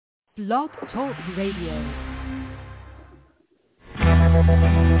Blog Talk Radio.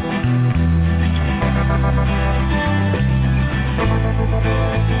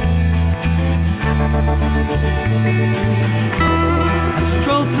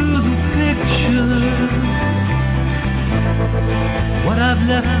 What I've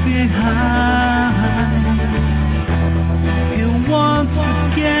left behind here once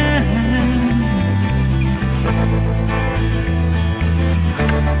again.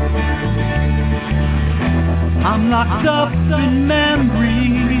 I'm locked up in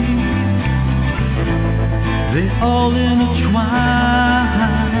memories, they all intertwine.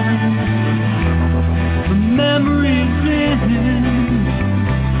 The memories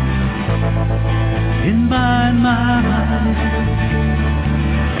in my mind.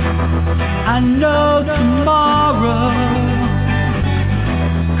 I know tomorrow,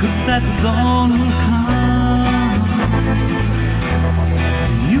 'cause that dawn will come.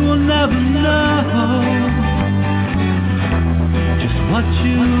 You will never know just what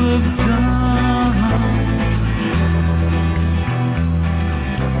you have done.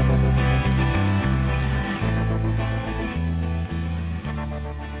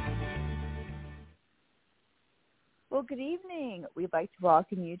 Well, good evening. We'd like to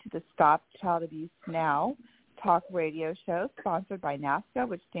welcome you to the Stop Child Abuse Now talk radio show sponsored by NASCA,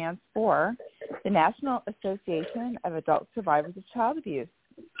 which stands for the National Association of Adult Survivors of Child Abuse.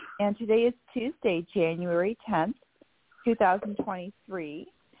 And today is Tuesday, January 10th, 2023.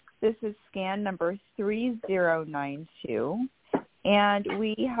 This is scan number 3092. And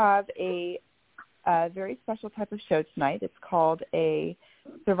we have a very special type of show tonight. It's called a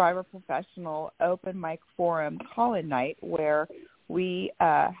Survivor Professional Open Mic Forum call-in night, where we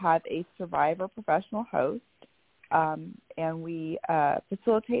have a Survivor Professional host, and we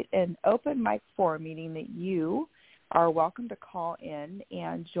facilitate an open mic forum, meaning that you are welcome to call in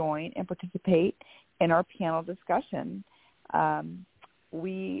and join and participate in our panel discussion.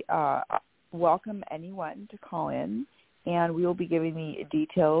 We welcome anyone to call in, and we will be giving the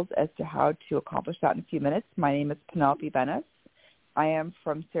details as to how to accomplish that in a few minutes. My name is Penelope Bennis. I am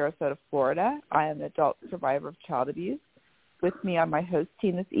from Sarasota, Florida. I am an adult survivor of child abuse. With me on my host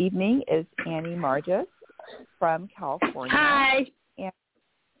team this evening is Annie Margis from California. Hi. And,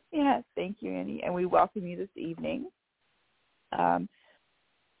 yes, thank you, Annie, and we welcome you this evening. Our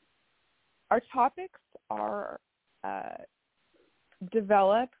topics are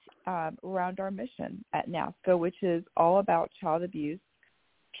developed around our mission at NASCA, which is all about child abuse,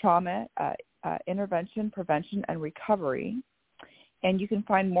 trauma, intervention, prevention, and recovery. And you can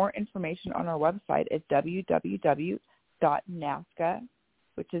find more information on our website at www.nasca,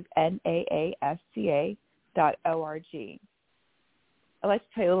 which is NAASCA.org. I'd like to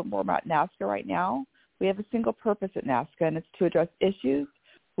tell you a little more about NASCA right now. We have a single purpose at NASCA, and it's to address issues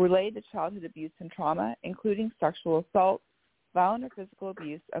related to childhood abuse and trauma, including sexual assault, violent or physical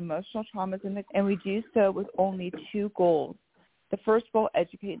abuse, emotional traumas, and we do so with only two goals. The first goal,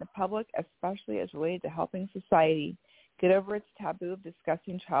 educating the public, especially as related to helping society get over its taboo of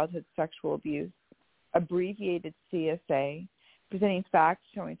discussing childhood sexual abuse, abbreviated CSA, presenting facts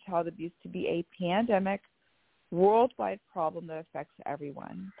showing child abuse to be a pandemic, worldwide problem that affects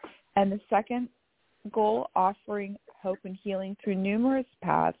everyone. And the second goal, offering hope and healing through numerous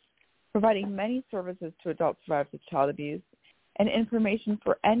paths, providing many services to adult survivors of child abuse, and information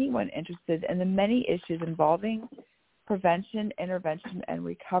for anyone interested in the many issues involving prevention, intervention, and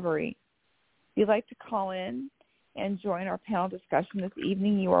recovery. If you'd like to call in and join our panel discussion this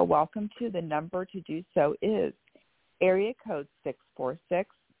evening, you are welcome to. The number to do so is area code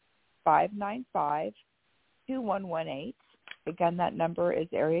 646-595-2118. Again, that number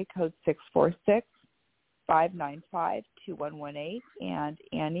is area code 646-595-2118, and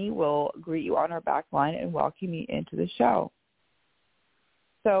Annie will greet you on our back line and welcome you into the show.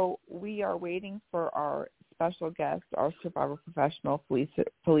 So we are waiting for our special guest, our Survivor Professional,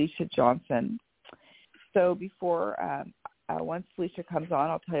 Felisha Johnson. So before, once Felisha comes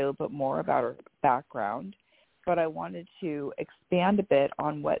on, I'll tell you a little bit more about her background. But I wanted to expand a bit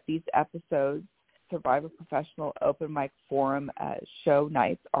on what these episodes, Survivor Professional Open Mic Forum show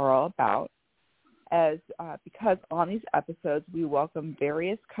nights, are all about. Because on these episodes, we welcome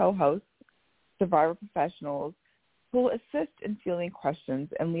various co-hosts, Survivor Professionals, who will assist in fielding questions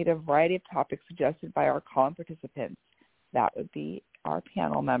and lead a variety of topics suggested by our call-in participants. That would be our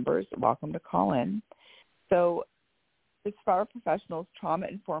panel members. Welcome to call in. So the Survivor Professionals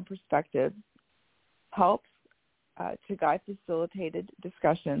Trauma-Informed Perspectives helps to guide facilitated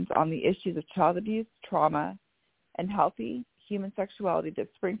discussions on the issues of child abuse, trauma, and healthy human sexuality that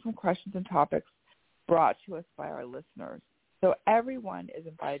spring from questions and topics brought to us by our listeners. So everyone is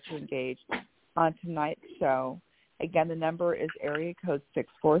invited to engage on tonight's show. Again, the number is area code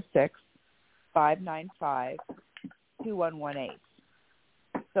 646-595-2118.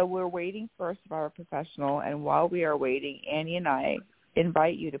 So we're waiting for a survivor professional, and while we are waiting, Annie and I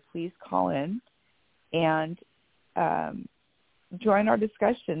invite you to please call in and join our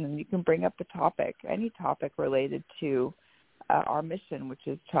discussion, and you can bring up the topic, any topic related to our mission, which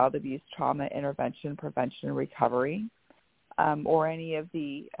is child abuse, trauma, intervention, prevention, and recovery, or any of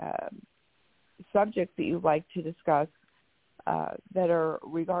the subjects that you'd like to discuss that are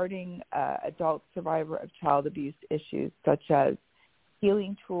regarding adult survivor of child abuse issues, such as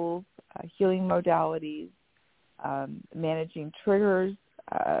healing tools, healing modalities, managing triggers.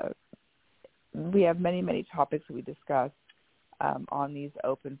 We have many, many topics that we discuss on these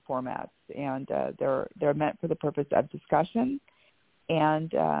open formats, and they're meant for the purpose of discussion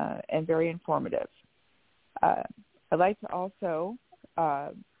and very informative. I'd like to also,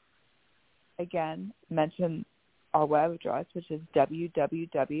 again, mention our web address, which is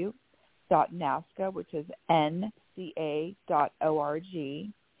www.nasca, which is nca.org.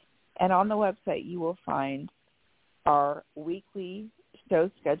 And on the website, you will find our weekly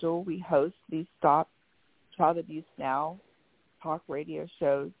show schedule. We host these Stop Child Abuse Now talk radio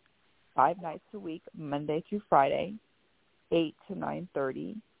shows 5 nights a week, Monday through Friday, 8 to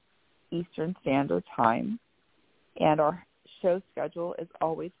 9:30 Eastern Standard Time. And our show schedule is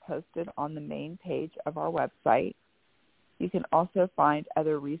always posted on the main page of our website. You can also find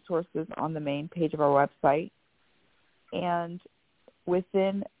other resources on the main page of our website. And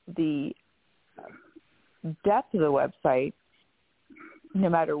within the depth of the website, no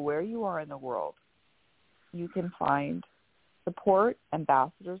matter where you are in the world, you can find support,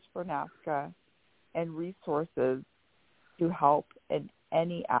 ambassadors for NASCA, and resources to help in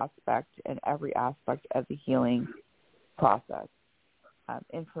any aspect and every aspect of the healing process.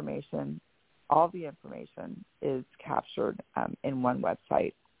 Information, all the information is captured in one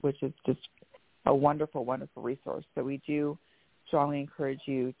website, which is just a wonderful, wonderful resource. So we do strongly encourage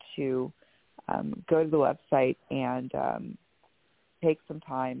you to go to the website and take some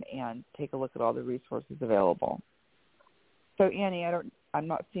time and take a look at all the resources available. So Annie, I'm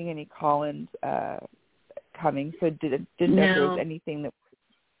not seeing any call-ins coming. So didn't know if there was anything that was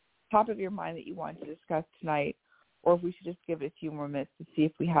top of your mind that you wanted to discuss tonight, or if we should just give it a few more minutes to see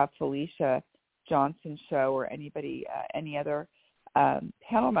if we have Felisha Johnson show or anybody, any other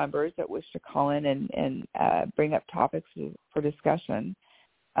panel members that wish to call in and bring up topics for discussion.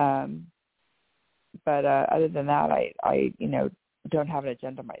 But other than that, I don't have an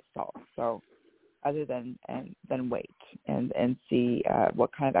agenda myself. So other than wait and see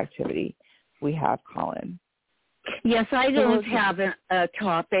what kind of activity we have call in. Yes, I don't have a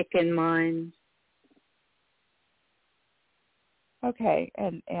topic in mind. Okay,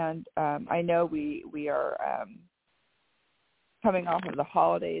 and I know we are coming off of the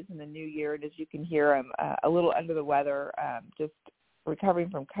holidays and the new year, and as you can hear, I'm a little under the weather, just recovering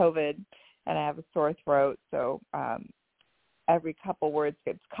from COVID, and I have a sore throat, so every couple words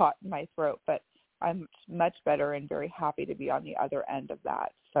gets caught in my throat, but I'm much better and very happy to be on the other end of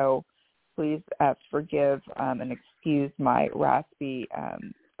that. So please forgive and excuse my raspy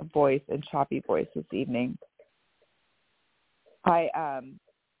voice and choppy voice this evening. I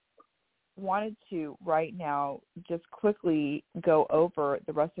wanted to right now just quickly go over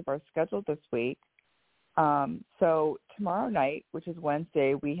the rest of our schedule this week. So tomorrow night, which is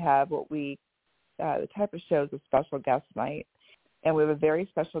Wednesday, we have the type of show is a special guest night. And we have a very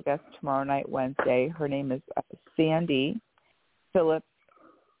special guest tomorrow night, Wednesday. Her name is Sandy Phillips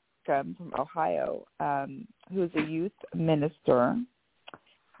from Ohio, who is a youth minister.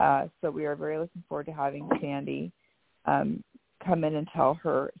 So we are very looking forward to having Sandy come in and tell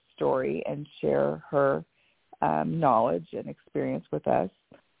her story and share her knowledge and experience with us.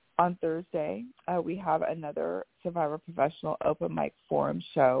 On Thursday, we have another Survivor Professional Open Mic Forum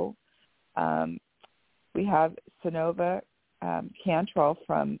show. We have Sonova Cantrell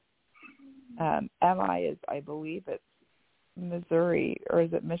from MI is, I believe it's Missouri, or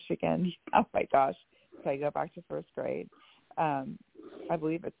is it Michigan? Oh my gosh, I go back to first grade. I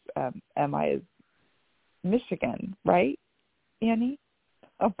believe it's MI is Michigan, right, Annie?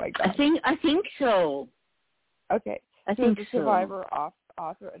 Oh my gosh. I think so. Okay. I think so. Survivor,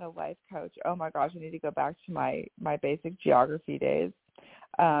 author, and a life coach. Oh my gosh, I need to go back to my basic geography days.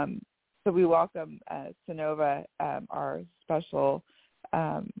 So we welcome Sonova, our special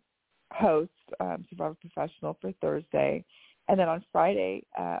host, Survivor Professional, for Thursday. And then on Friday,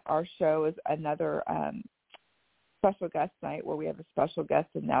 our show is another special guest night where we have a special guest,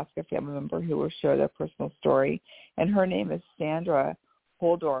 a NASCA family member who will share their personal story. And her name is Sandra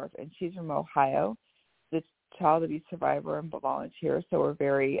Holdorf, and she's from Ohio, the child abuse survivor and volunteer. So we're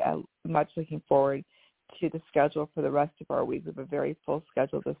very much looking forward to the schedule for the rest of our week. We have a very full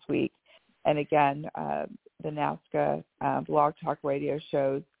schedule this week. And again, the NASCA Blog Talk radio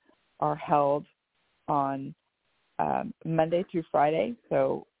shows are held on Monday through Friday,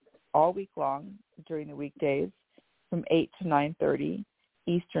 so all week long during the weekdays from 8 to 9:30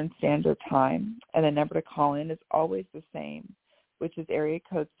 Eastern Standard Time. And the number to call in is always the same, which is area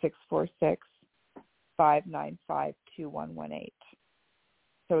code 646-595-2118.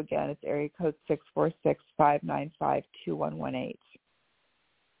 So again, it's area code 646-595-2118.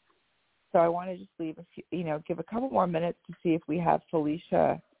 So I want to just leave a few, give a couple more minutes to see if we have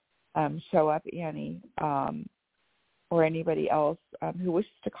Felisha show up, Annie, or anybody else who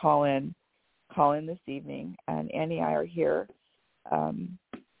wishes to call in this evening. And Annie and I are here.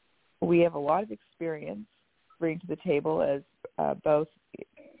 We have a lot of experience bringing to the table as both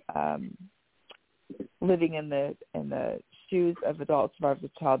living in the shoes of adult survivors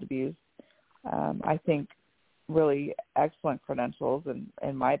of child abuse. I think really excellent credentials, and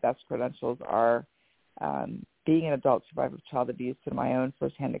my best credentials are being an adult survivor of child abuse and my own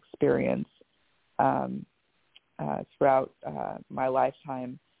firsthand experience throughout my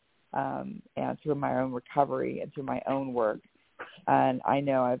lifetime and through my own recovery and through my own work. And I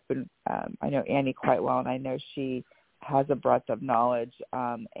know I know Annie quite well, and I know she has a breadth of knowledge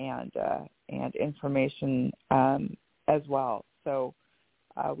and information as well. So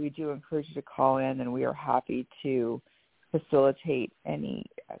we do encourage you to call in, and we are happy to facilitate any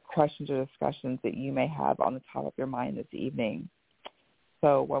questions or discussions that you may have on the top of your mind this evening.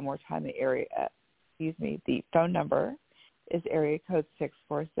 So one more time, the phone number is area code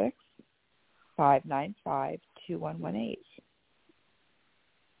 646-595-2118.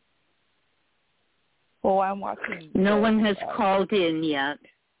 Well, I'm watching. No one has called in yet.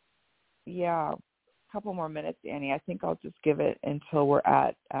 Yeah, a couple more minutes, Annie. I think I'll just give it until we're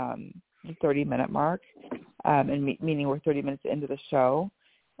at the 30-minute mark, meaning we're 30 minutes into the show,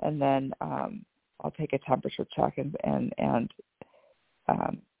 and then I'll take a temperature check and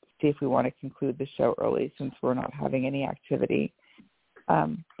see if we want to conclude the show early since we're not having any activity.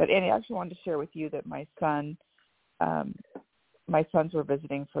 But Annie, I actually wanted to share with you that my sons were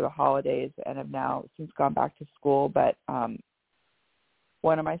visiting for the holidays and have now since gone back to school. But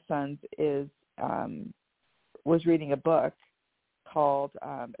one of my sons was reading a book called,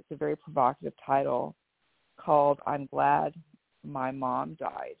 it's a very provocative title, called "I'm Glad My Mom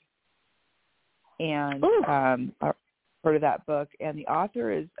Died." And I heard of that book, and the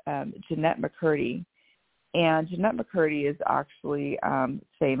author is Jeanette McCurdy. And Jeanette McCurdy is actually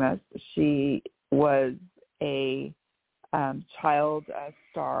famous. She was a child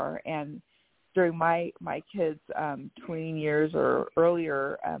star, and during my kids' tween years or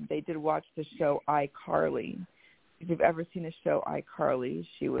earlier, they did watch the show iCarly. If you've ever seen the show iCarly,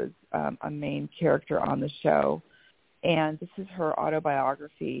 she was a main character on the show. And this is her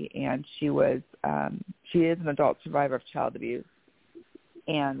autobiography, and she is an adult survivor of child abuse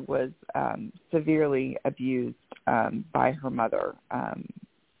and was severely abused by her mother.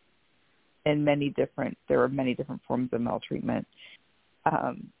 There were many different forms of maltreatment.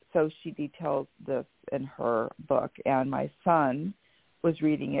 So she details this in her book, and my son was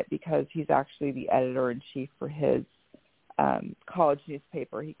reading it because he's actually the editor-in-chief for his college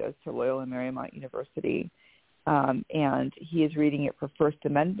newspaper. He goes to Loyola Marymount University, and he is reading it for First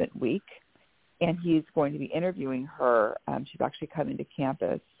Amendment Week, and he's going to be interviewing her. She's actually coming to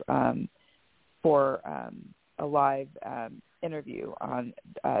campus for a live interview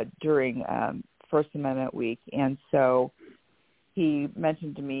during First Amendment Week, and so he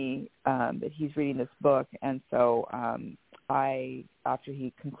mentioned to me that he's reading this book, and so after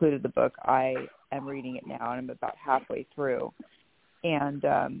he concluded the book, I am reading it now, and I'm about halfway through, and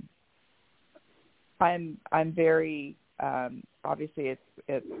I'm very obviously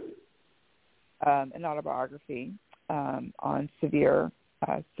it's an autobiography on severe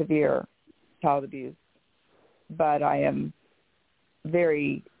child abuse, but I am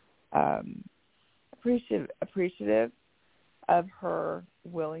very appreciative of her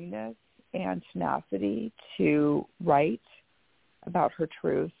willingness and tenacity to write about her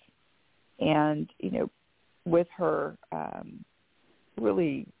truth, and with her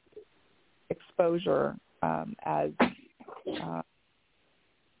really exposure as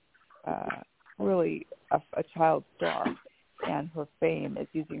really a child star, and her fame is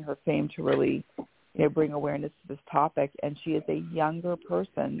using her fame to really bring awareness to this topic. And she is a younger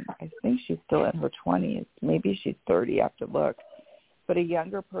person. I think she's still in her 20s. Maybe she's 30. I have to look. But a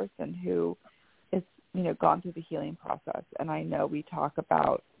younger person who is, gone through the healing process. And I know we talk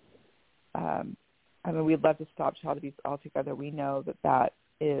about, we'd love to stop child abuse altogether. We know that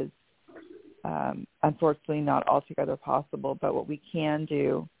is unfortunately not altogether possible. But what we can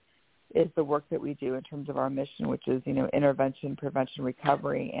do is the work that we do in terms of our mission, which is, intervention, prevention,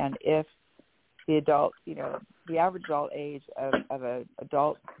 recovery. And if the adult, the average adult age of an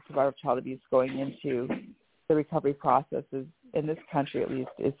adult survivor of child abuse going into the recovery process is, in this country at least,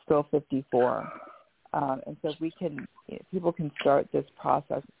 is still 54. And so if people can start this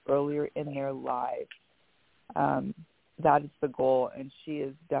process earlier in their lives, that is the goal. And she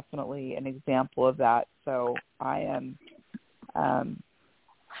is definitely an example of that. So I am,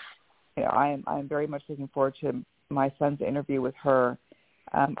 I'm very much looking forward to my son's interview with her.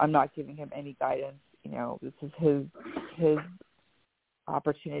 I'm not giving him any guidance. This is his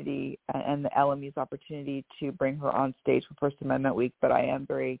opportunity and the LME's opportunity to bring her on stage for First Amendment Week. But I am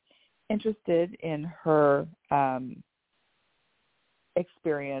very interested in her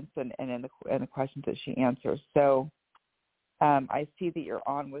experience and in the questions that she answers. So I see that you're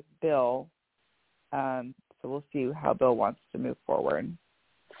on with Bill. So we'll see how Bill wants to move forward.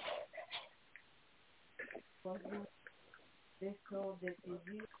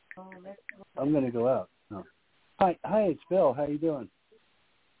 I'm going to go out. No. Hi, it's Bill. How you doing?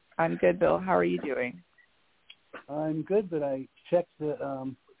 I'm good, Bill. How are you doing? I'm good, but I checked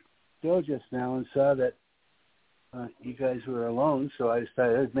the show just now and saw that you guys were alone, so I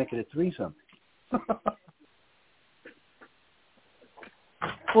decided I'd make it a threesome.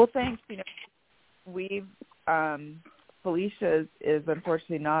 Well, thanks. We've Felisha is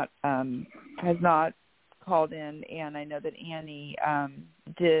unfortunately has not called in, and I know that Annie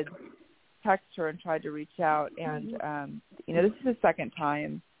did text her and tried to reach out. And this is the second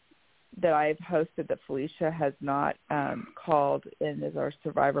time that I've hosted that Felisha has not called in as our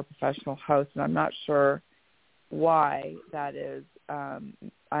survivor professional host, and I'm not sure why that is. I'm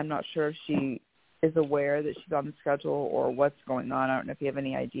not sure if she is aware that she's on the schedule or what's going on. I don't know if you have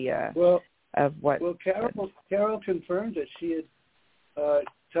any idea of what. Well, Carol confirmed that she had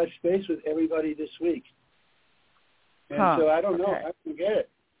touched base with everybody this week. And so I don't know. Okay. I can get it.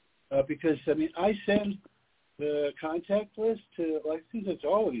 Because, I send the contact list to, I think it's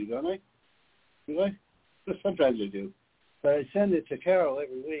all of you, don't I? Do I? Sometimes I do. But I send it to Carol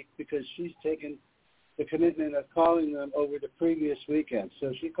every week because she's taken the commitment of calling them over the previous weekend.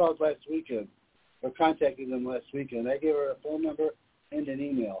 So she called last weekend or contacted them last weekend. I gave her a phone number and an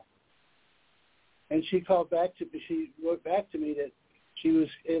email. And she wrote back to me that she was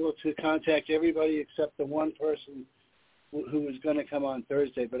able to contact everybody except the one person who was going to come on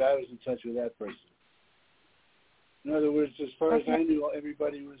Thursday, but I was in touch with that person. In other words, as far as I knew,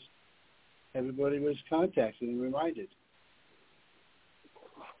 everybody was contacted and reminded.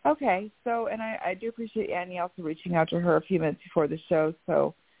 Okay, so, and I do appreciate Annie also reaching out to her a few minutes before the show.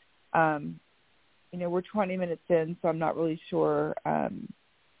 So, we're 20 minutes in, so I'm not really sure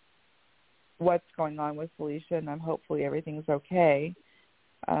what's going on with Felisha, and hopefully everything's okay.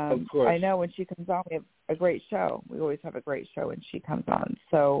 Of course. I know when she comes on, we have a great show. We always have a great show when she comes on.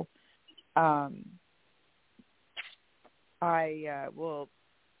 So I will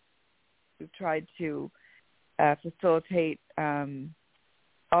try to facilitate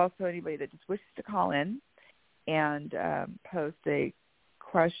also anybody that just wishes to call in and post a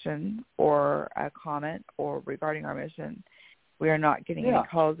question or a comment or regarding our mission. We are not getting any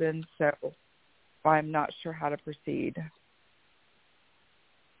calls in, so I'm not sure how to proceed.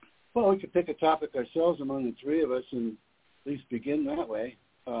 Well, we could pick a topic ourselves among the three of us and at least begin that way.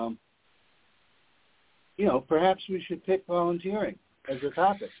 Perhaps we should pick volunteering as a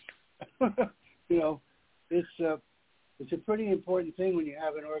topic. It's a pretty important thing when you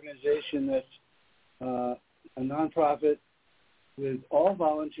have an organization that's a nonprofit with all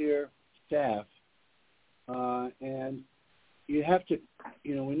volunteer staff, and you have to,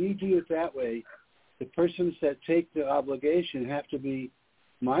 when you do it that way, the persons that take the obligation have to be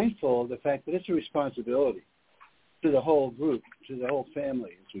mindful of the fact that it's a responsibility to the whole group, to the whole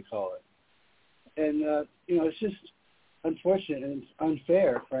family, as we call it. And, it's just unfortunate and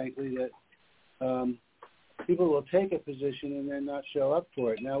unfair, frankly, that people will take a position and then not show up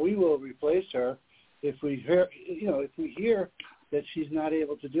for it. Now, we will replace her if we hear that she's not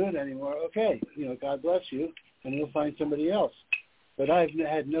able to do it anymore. Okay, God bless you, and we'll find somebody else. But I've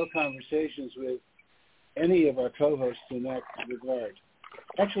had no conversations with any of our co-hosts in that regard.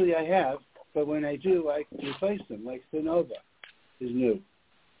 Actually, I have, but when I do, I replace them, like Stanova is new.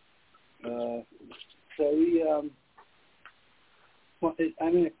 I'm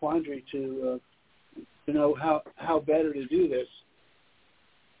in a quandary to know how better to do this.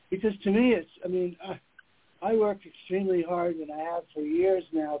 Because to me, I work extremely hard, and I have for years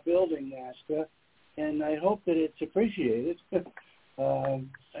now building NASCA, and I hope that it's appreciated. I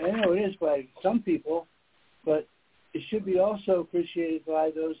know it is by some people, but it should be also appreciated by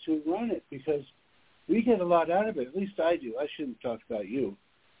those who run it, because we get a lot out of it. At least I do. I shouldn't talk about you.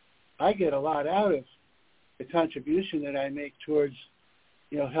 I get a lot out of the contribution that I make towards,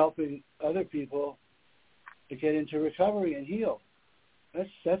 helping other people to get into recovery and heal. That's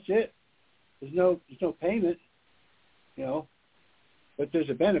it. There's no payment, but there's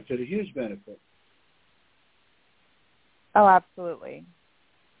a benefit, a huge benefit. Oh, absolutely.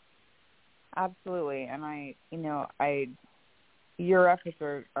 Absolutely. And your efforts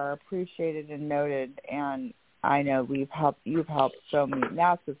are appreciated and noted, and I know you've helped so many.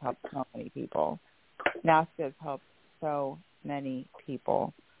 NASCA's helped so many people. NASCA's helped so many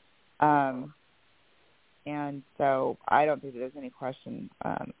people. And so I don't think there's any question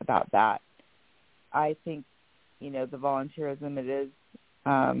about that. I think, the volunteerism, it is,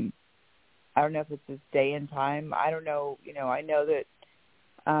 I don't know if it's this day and time. I don't know, I know that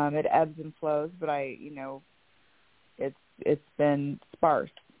it ebbs and flows, but it's been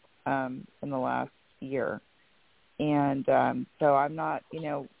sparse in the last year. And so I'm not,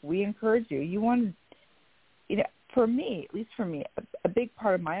 we encourage you. You want, for me, at least for me, a big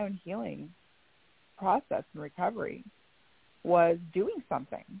part of my own healing process and recovery was doing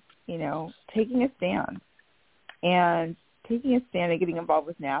something, taking a stand and getting involved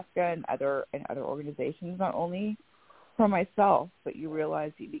with NASCA and other organizations, not only for myself, but you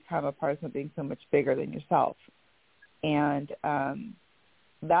realize you become a part of something so much bigger than yourself. And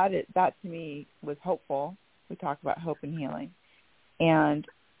that to me was hopeful. We talk about hope and healing. And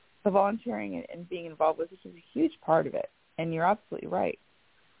the volunteering and being involved with this is a huge part of it. And you're absolutely right.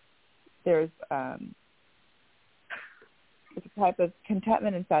 There's it's a type of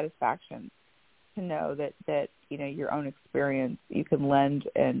contentment and satisfaction to know that your own experience, you can lend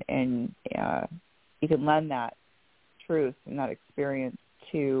and you can lend that truth and that experience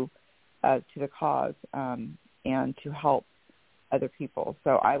to the cause and to help other people.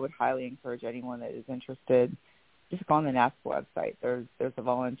 So I would highly encourage anyone that is interested, just go on the NASCA website. There's a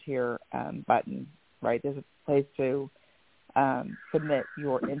volunteer button, right? There's a place to submit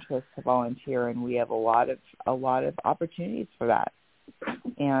your interest to volunteer, and we have a lot of opportunities for that.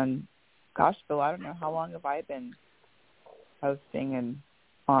 And gosh, Bill, I don't know how long have I been hosting and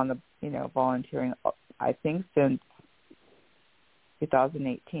on the volunteering. I think since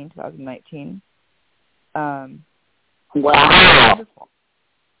 2018, 2019. Wow. It's wonderful.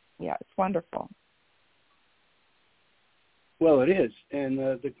 Yeah, it's wonderful. Well, it is, and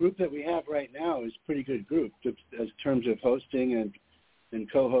the group that we have right now is a pretty good group in terms of hosting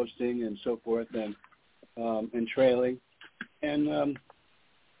and co-hosting and so forth, and trailing. And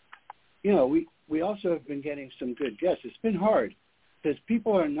we also have been getting some good guests. It's been hard because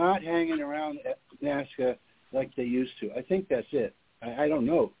people are not hanging around at NASCA like they used to. I think that's it. I don't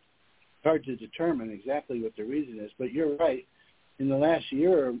know. It's hard to determine exactly what the reason is, but you're right. In the last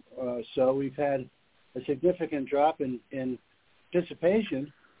year or so, we've had a significant drop in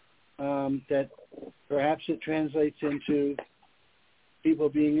participation, that perhaps it translates into people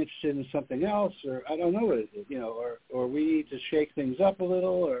being interested in something else, or I don't know what it is, or we need to shake things up a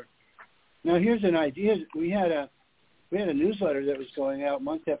little. Or now here's an idea. We had a newsletter that was going out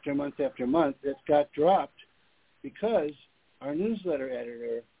month after month after month that got dropped because our newsletter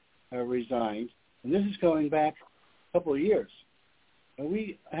editor resigned, and this is going back a couple of years. And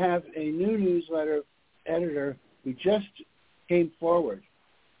we have a new newsletter editor who just came forward,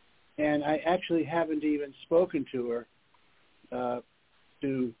 and I actually haven't even spoken to her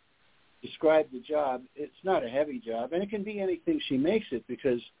to describe the job. It's not a heavy job, and it can be anything she makes it,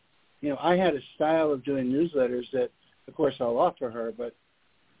 because I had a style of doing newsletters that, of course, I'll offer her, but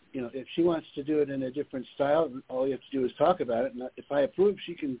if she wants to do it in a different style, all you have to do is talk about it, and if I approve,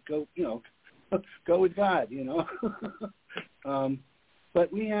 she can go go with God.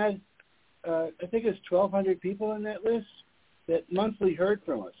 But we had I think it's 1,200 people in that list that monthly heard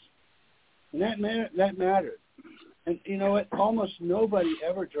from us, and that mattered. And you know what? Almost nobody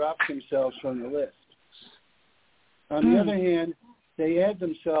ever drops themselves from the list. On the other hand, they add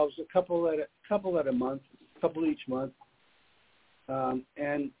themselves a couple at a month, a couple each month,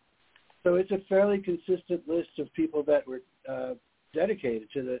 and so it's a fairly consistent list of people that were dedicated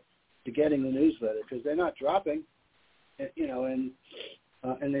to getting the newsletter, because they're not dropping, and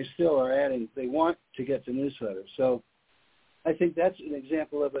they still are adding. They want to get the newsletter. So I think that's an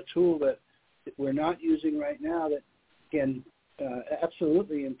example of a tool that we're not using right now that can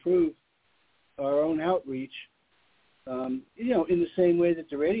absolutely improve our own outreach, in the same way that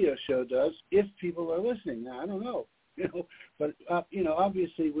the radio show does, if people are listening. Now, I don't know, but,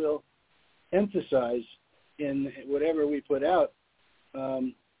 obviously we'll emphasize in whatever we put out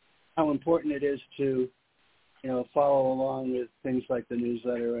how important it is to, follow along with things like the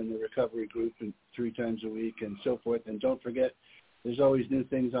newsletter and the recovery group and 3 times a week and so forth. And don't forget, there's always new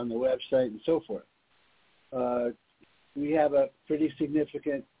things on the website and so forth. We have a pretty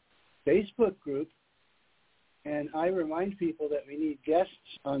significant Facebook group, and I remind people that we need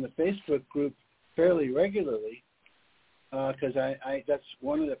guests on the Facebook group fairly regularly because I that's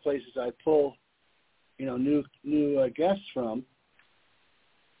one of the places I pull, new guests from.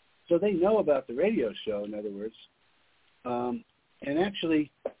 So they know about the radio show, in other words. And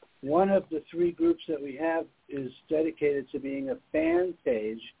actually, one of the 3 groups that we have is dedicated to being a fan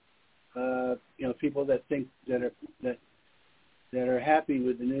page. People that think that are happy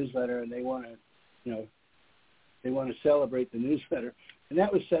with the newsletter and they want to, they want to celebrate the newsletter. And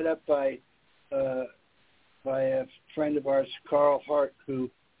that was set up by a friend of ours, Carl Hart, who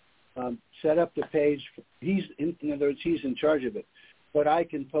set up the page. In other words, he's in charge of it. But I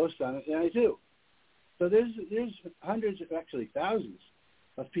can post on it, and I do. So there's hundreds, actually thousands,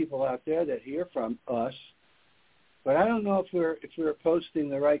 of people out there that hear from us. But I don't know if we're posting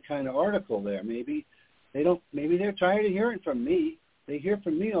the right kind of article there. Maybe they don't. Maybe they're tired of hearing from me. They hear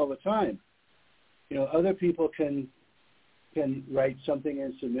from me all the time. Other people can write something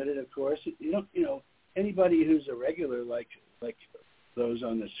and submit it. Of course, anybody who's a regular like those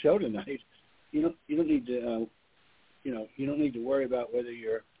on the show tonight, you don't need to. You don't need to worry about whether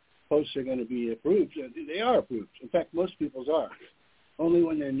your posts are going to be approved. They are approved. In fact, most people's are. Only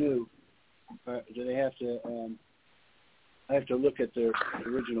when they're new do they have to. I have to look at their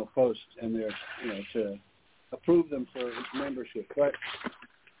original posts and their, to approve them for membership. But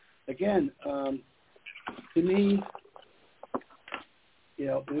again, to me,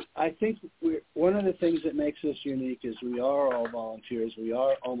 I think one of the things that makes us unique is we are all volunteers. We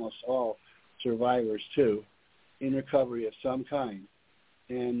are almost all survivors too, in recovery of some kind,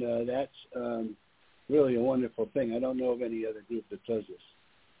 and that's really a wonderful thing. I don't know of any other group that does this.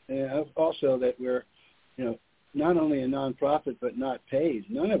 And also that we're, not only a nonprofit but not paid.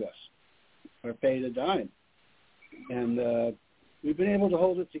 None of us are paid a dime, and we've been able to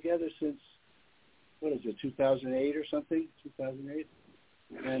hold it together since 2008 or something, 2008,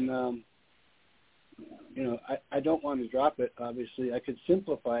 and I don't want to drop it. Obviously, I could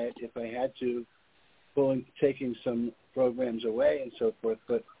simplify it if I had to, taking some programs away and so forth,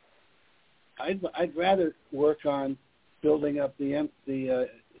 but I'd rather work on building up the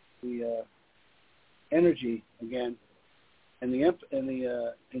energy again, and the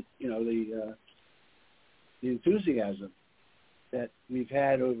enthusiasm that we've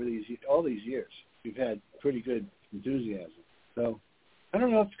had over all these years. We've had pretty good enthusiasm. So I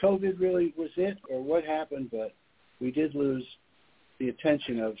don't know if COVID really was it or what happened, but we did lose the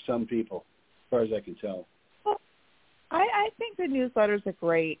attention of some people, as far as I can tell. Well, I think the newsletter's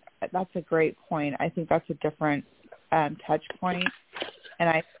that's a great point. I think that's a different touch point, and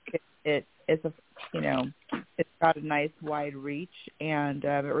I think it is it's got a nice wide reach, and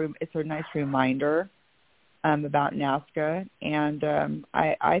it's a nice reminder about NASCA, and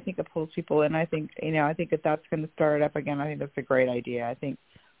I think it pulls people in. I think if that's going to start up again, I think that's a great idea. I think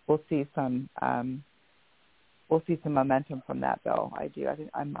we'll see some momentum from that, Bill. I do. I think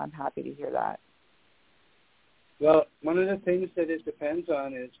I'm happy to hear that. Well, one of the things that it depends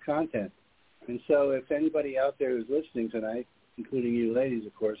on is content, and so if anybody out there who's listening tonight, including you ladies,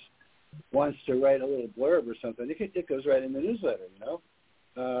 of course, wants to write a little blurb or something, it goes right in the newsletter.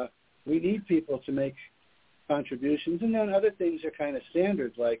 We need people to make contributions, and then other things are kind of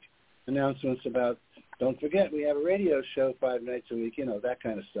standard, like announcements about, don't forget we have a radio show 5 nights a week, that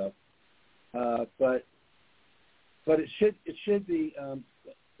kind of stuff. But it should be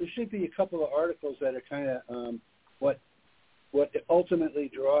there should be a couple of articles that are kind of what ultimately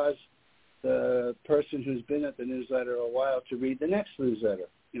draws the person who's been at the newsletter a while to read the next newsletter.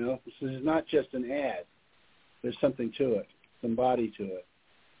 This is not just an ad. There's something to it, some body to it.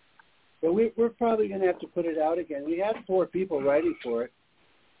 But we're probably going to have to put it out again. We had 4 people writing for it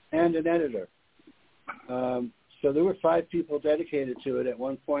and an editor. So there were 5 people dedicated to it at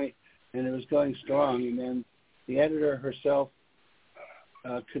one point, and it was going strong. And then the editor herself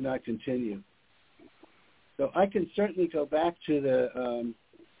could not continue. So I can certainly go back to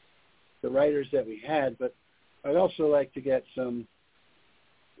the writers that we had, but I'd also like to get some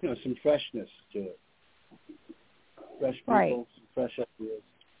freshness to it. fresh people, fresh ideas.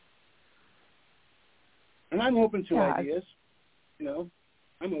 And I'm open to ideas. You know,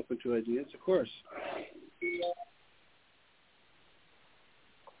 I'm open to ideas, of course.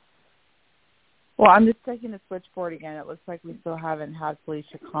 Well, I'm just checking the switchboard again. It looks like we still haven't had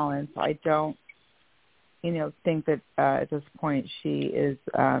Felisha call in, so I don't, think that at this point she is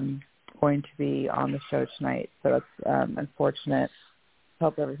going to be on the show tonight. So that's unfortunate.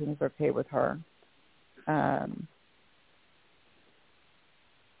 Hope everything's okay with her.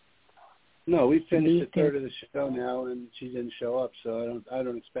 No, we finished a third of the show now, and she didn't show up, so I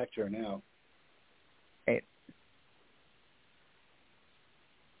don't expect her now. Right.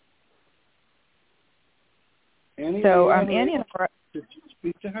 Annie, so Annie and I to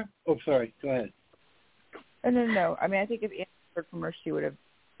speak to her. Oh, sorry. Go ahead. No. I mean, I think if Annie heard from her, she would have.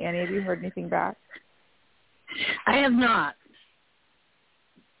 Annie, have you heard anything back? I have not.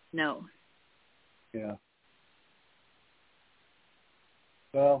 No. Yeah.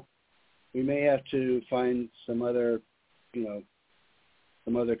 Well, we may have to find some other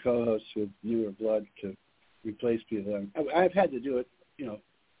co-hosts with newer blood to replace people. I've had to do it,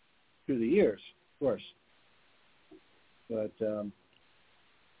 through the years, of course. But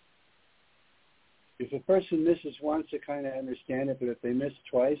if a person misses once, I kind of understand it. But if they miss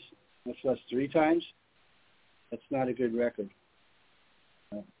twice, much less 3 times, that's not a good record.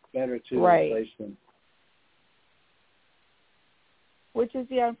 Better to replace them. Which is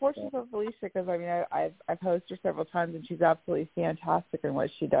unfortunate for Felisha, because I mean I've hosted her several times and she's absolutely fantastic in what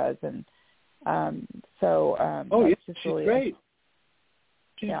she does, and oh yeah, she's really great.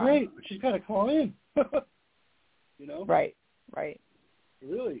 She's great. She's got to call in. Right.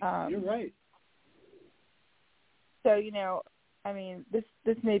 Really, you're right. So I mean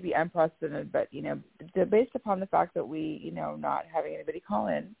this may be unprecedented, but based upon the fact that we not having anybody call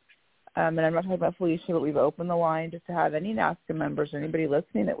in. And I'm not talking about Felisha, but we've opened the line just to have any NASCA members or anybody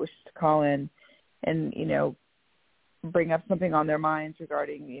listening that wishes to call in and, bring up something on their minds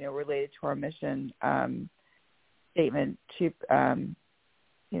regarding, related to our mission statement to,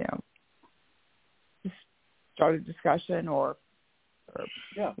 just start a discussion or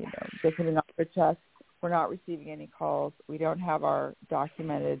get something off their chest. We're not receiving any calls. We don't have our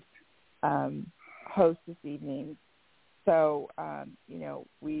documented host this evening. So,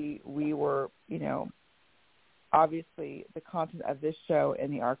 we were, obviously the content of this show in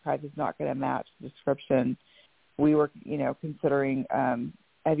the archive is not going to match the description. We were, considering,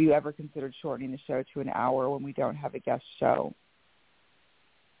 have you ever considered shortening the show to an hour when we don't have a guest show?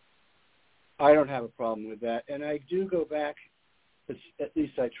 I don't have a problem with that. And I do go back, at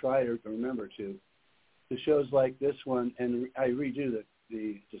least I try to remember to shows like this one, and I redo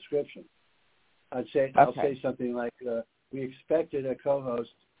the description. I'll say something like, we expected a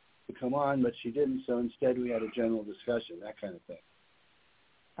co-host to come on, but she didn't, so instead we had a general discussion, that kind of thing.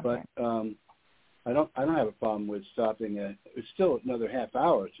 Okay. But I don't have a problem with stopping it's still another half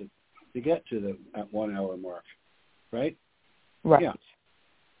hour to get to the 1 hour mark, right? Right. Yeah.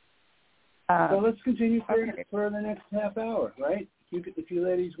 So let's continue for the next half hour, right? If you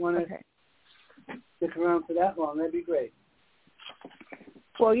ladies want to stick around for that long, that'd be great.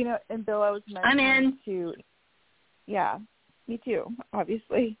 Well, and Bill, I was mentioning I'm in. Yeah, me too,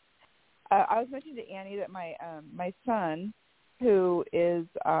 obviously. I was mentioning to Annie that my son, who is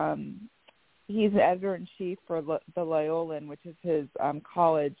he's an editor-in-chief for the Loyolan, which is his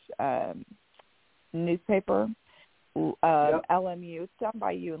college newspaper, LMU. It's down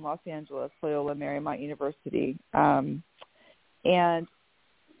by you in Los Angeles, Loyola Marymount University. And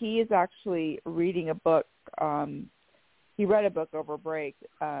he is actually reading a book. He read a book over break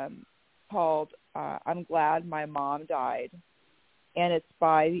called I'm Glad My Mom Died, and it's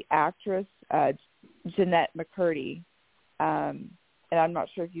by the actress Jeanette McCurdy. And I'm not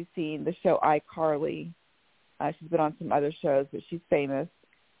sure if you've seen the show iCarly. She's been on some other shows, but she's famous.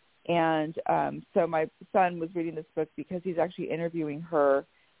 And so my son was reading this book because he's actually interviewing her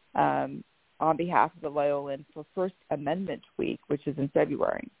on behalf of the Loyolan for First Amendment Week, which is in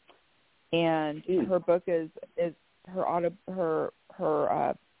February. And her book is her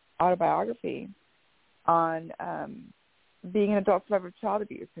autobiography on being an adult survivor of child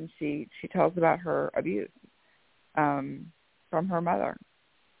abuse, and she tells about her abuse from her mother.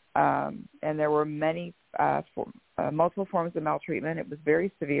 And there were many multiple forms of maltreatment. It was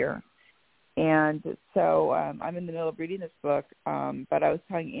very severe. And so I'm in the middle of reading this book, but I was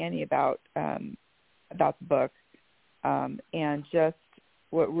telling Annie about the book, and just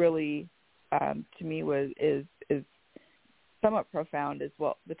what really to me is somewhat profound is,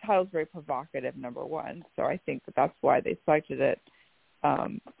 well, the title is very provocative, number one, so I think that's why they cited it.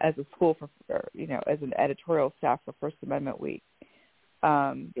 as a school as an editorial staff for First Amendment Week.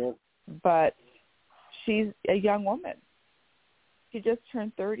 But she's a young woman. She just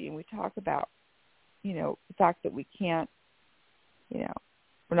turned 30, and we talk about, the fact that we can't, we're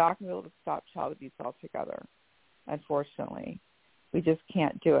not going to be able to stop child abuse altogether, unfortunately. We just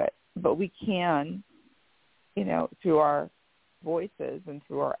can't do it. But we can, through our voices and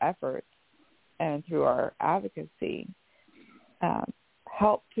through our efforts and through our advocacy,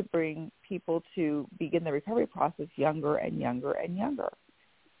 help to bring people to begin the recovery process younger and younger and younger.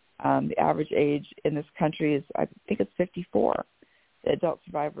 The average age in this country is, I think it's 54. The adult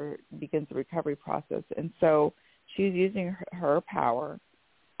survivor begins the recovery process. And so she's using her power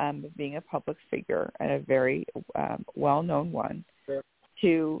of being a public figure and a very well-known one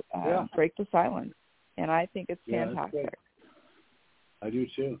to break the silence. And I think it's fantastic. I do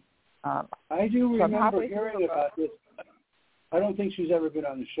too. I do remember hearing about this. I don't think she's ever been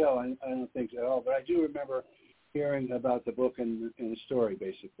on the show. I don't think at all. But I do remember hearing about the book and the story,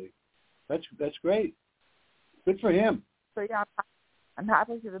 basically. That's great. Good for him. So, yeah, I'm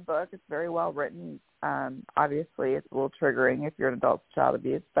happy with the book. It's very well written. Obviously, it's a little triggering if you're an adult with child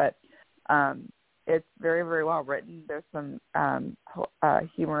abuse, but it's very, very well written. There's some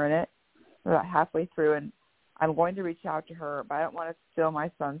humor in it. We're about halfway through, and I'm going to reach out to her, but I don't want to steal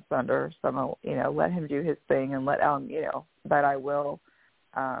my son's thunder, so I'm going to, let him do his thing and let but I will.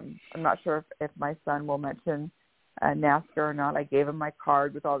 I'm not sure if my son will mention NASCAR or not. I gave him my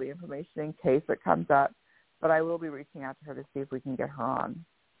card with all the information in case it comes up, but I will be reaching out to her to see if we can get her on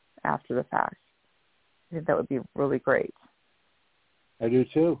after the fact. I think that would be really great. I do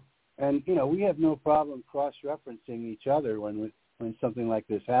too. And, we have no problem cross-referencing each other when something like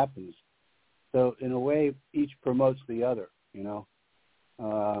this happens. So in a way, each promotes the other,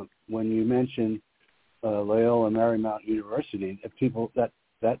 When you mention Loyola Marymount University, people that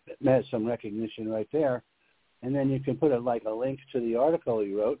has some recognition right there. And then you can put a link to the article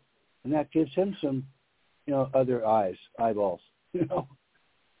he wrote, and that gives him some, other eyeballs,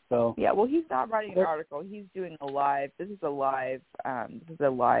 So yeah, well, he's not writing an article. He's doing a live. This is a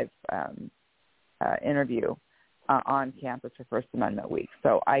live interview on campus for First Amendment Week.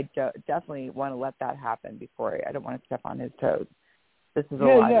 So I definitely want to let that happen before I don't want to step on his toes. This is a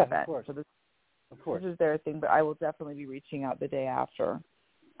live event. Of course. So this is their thing, but I will definitely be reaching out the day after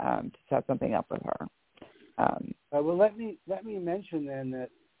to set something up with her. Well, let me mention then that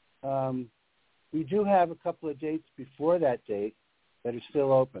we do have a couple of dates before that date that are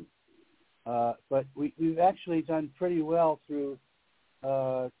still open. But we've actually done pretty well through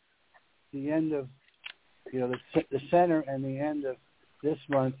the end of, the center and the end of this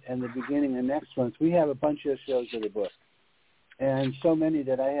month and the beginning of next month. We have a bunch of shows that are booked, and so many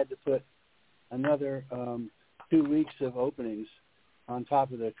that I had to put another 2 weeks of openings on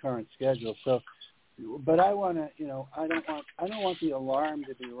top of the current schedule. So, but I want to, I don't want the alarm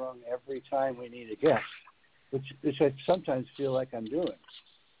to be rung every time we need a guest, which I sometimes feel like I'm doing.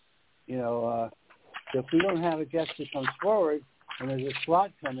 If we don't have a guest that comes forward and there's a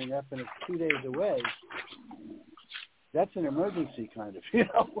slot coming up and it's 2 days away, that's an emergency kind of, You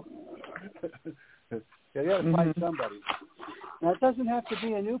got to find somebody. Now, it doesn't have to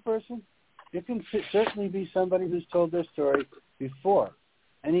be a new person. It can certainly be somebody who's told their story before,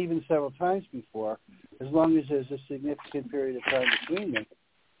 and even several times before, as long as there's a significant period of time between them.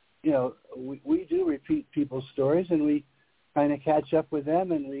 We do repeat people's stories, and we kind of catch up with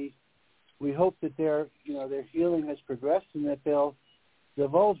them, and we hope that their healing has progressed and that they'll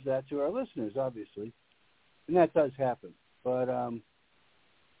divulge that to our listeners, obviously. And that does happen. But,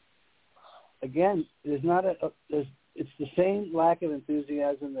 again, it's the same lack of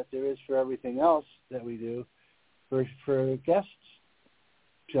enthusiasm that there is for everything else that we do for guests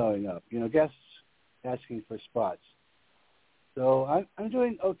showing up, guests asking for spots. So I'm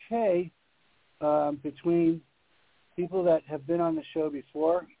doing okay between people that have been on the show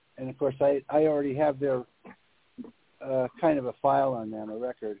before, and of course I already have their kind of a file on them, a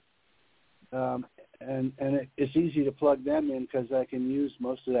record, and it's easy to plug them in because I can use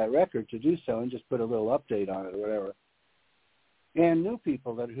most of that record to do so and just put a little update on it or whatever. And new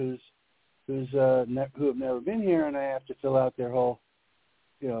people who have never been here, and I have to fill out their whole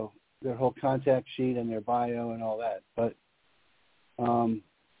contact sheet and their bio and all that. But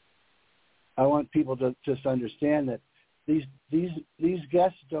I want people to just understand that these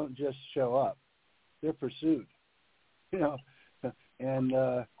guests don't just show up; they're pursued,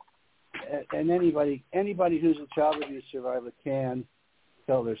 and anybody who's a child abuse survivor can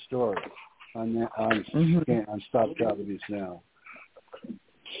tell their story on Stop Child Abuse Now.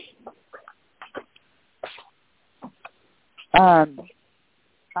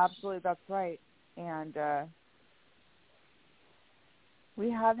 Absolutely, that's right. And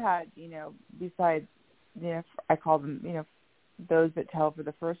we have had, besides, I call them, those that tell for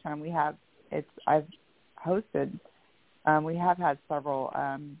the first time. I've hosted. We have had several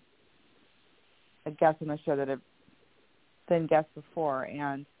guests on the show that have been guests before,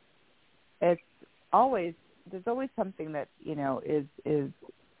 and there's always something that is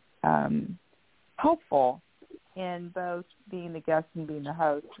helpful in both being the guest and being the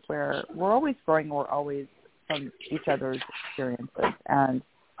host, where we're always growing, we're always from each other's experiences. And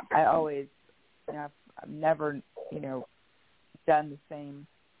I always, I've never, done the same,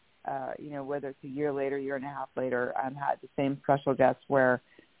 whether it's a year later, year and a half later, I've had the same special guests where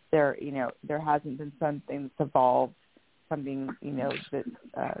there hasn't been something that's evolved, something,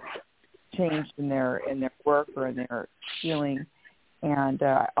 that changed in their work or in their healing. And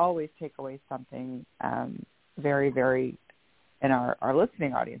I always take away something very, very, in our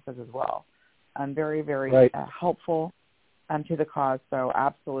listening audiences as well, very, very right. helpful to the cause. So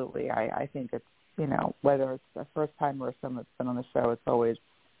absolutely, I think it's, whether it's the first time or someone that's been on the show, it's always,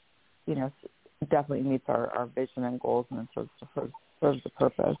 definitely meets our vision and goals, and it serves the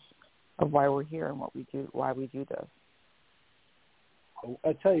purpose of why we're here and why we do this.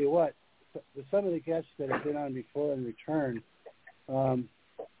 I tell you what, some of the guests that have been on before and return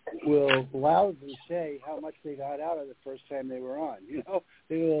will loudly say how much they got out of the first time they were on.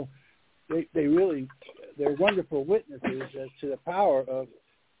 They're wonderful witnesses as to the power of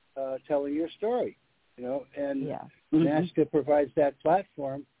telling your story, and NASCA provides that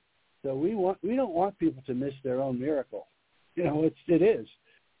platform. So we don't want people to miss their own miracle. It is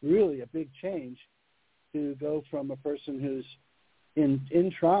really a big change to go from a person who's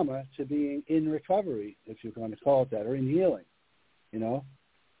in trauma to being in recovery, if you're going to call it that, or in healing.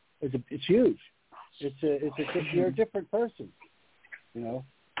 It's huge. You're a different person.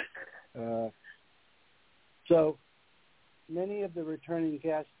 So many of the returning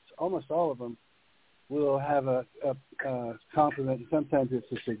guests, almost all of them, will have a compliment, and sometimes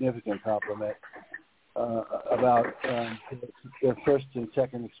it's a significant compliment about their first and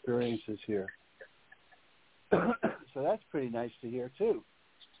second experiences here. So that's pretty nice to hear too.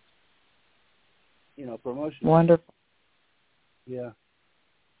 Promotion. Wonderful. Yeah.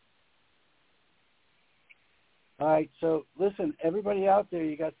 All right. So listen, everybody out there,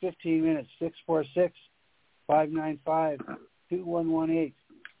 you got 15 minutes. 646-595-2118.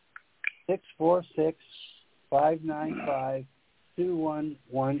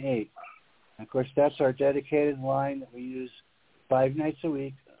 646-595-2118. Of course, that's our dedicated line that we use 5 nights a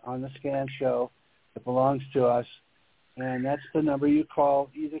week on the Scan Show. It belongs to us, and that's the number you call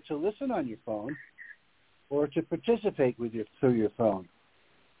either to listen on your phone or to participate through your phone.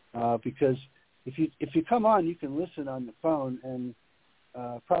 Because if you come on, you can listen on the phone, and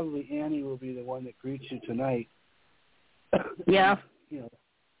probably Annie will be the one that greets you tonight. Yeah.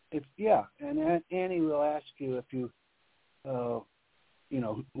 And Annie will ask you if you'd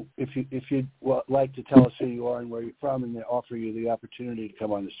like to tell us who you are and where you're from, and they offer you the opportunity to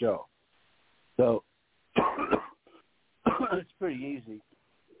come on the show. So it's pretty easy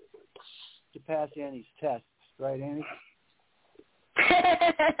to pass Annie's tests, right, Annie?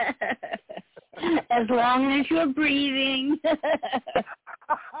 As long as you're breathing.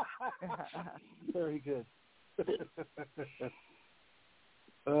 Very good.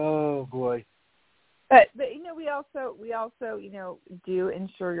 Oh boy. But we also do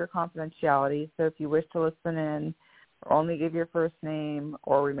ensure your confidentiality. So if you wish to listen in, or only give your first name,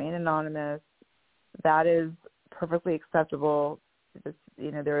 or remain anonymous, that is perfectly acceptable.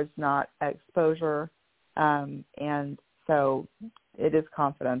 There is not exposure, and so it is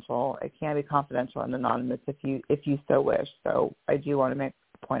confidential. It can be confidential and anonymous if you so wish. So I do want to make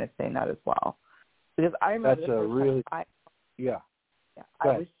a point of saying that as well, because I remember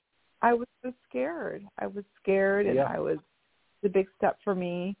I was so scared. And it was a big step for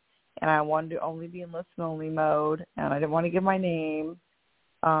me, and I wanted to only be in listen-only mode, and I didn't want to give my name,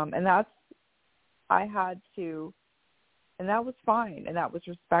 and I had to, and that was fine, and that was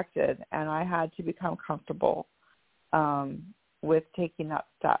respected, and I had to become comfortable with taking that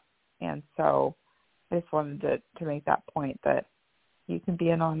step. And so I just wanted to make that point that you can be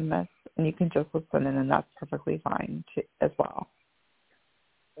anonymous and you can just listen in, and that's perfectly fine as well.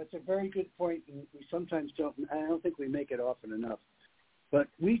 That's a very good point, and we sometimes don't. I don't think we make it often enough. But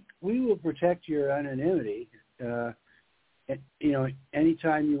we will protect your anonymity.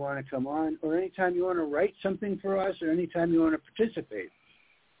 Anytime you want to come on, or anytime you want to write something for us, or anytime you want to participate.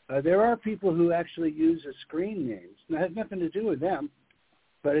 There are people who actually use a screen name. It has nothing to do with them,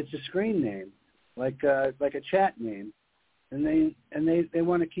 but it's a screen name, like a chat name, and they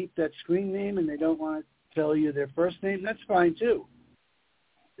want to keep that screen name and they don't want to tell you their first name, that's fine too.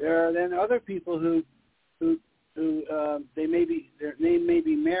 There are then other people who they may be, their name may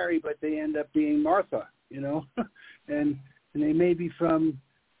be Mary, but they end up being Martha, and they may be from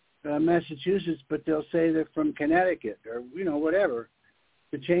Massachusetts, but they'll say they're from Connecticut or whatever,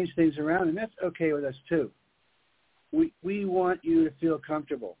 to change things around, and that's okay with us too. We want you to feel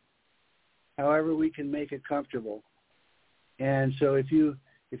comfortable, however we can make it comfortable. And so if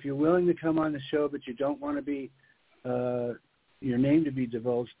you're willing to come on the show, but you don't want to be your name to be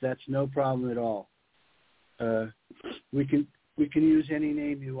divulged, that's no problem at all. We can use any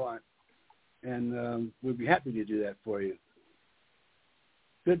name you want, and we'd be happy to do that for you.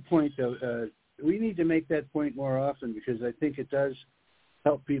 Good point, though. We need to make that point more often because I think it does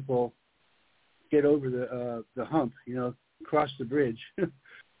help people get over the hump, cross the bridge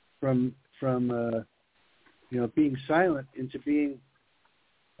from being silent into being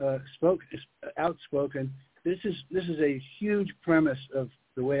outspoken. This is a huge premise of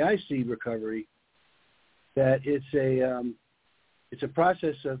the way I see recovery. That it's a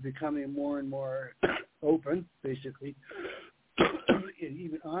process of becoming more and more open, basically, and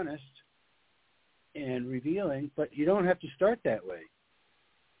even honest and revealing. But you don't have to start that way.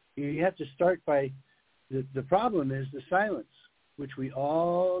 You have to start by the problem is the silence, which we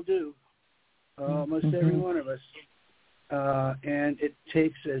all do, almost every one of us. And it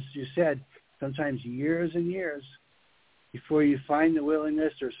takes, as you said, sometimes years and years before you find the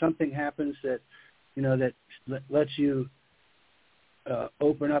willingness or something happens that that lets you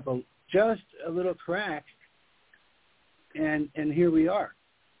open up just a little crack, and here we are.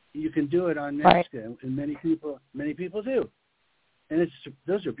 You can do it on NASCA, and many people do, and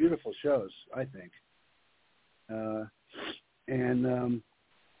those are beautiful shows, I think. And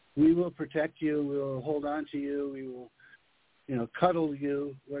we will protect you. We will hold on to you. We will, cuddle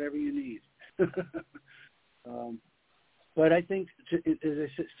you, whatever you need. But I think, as I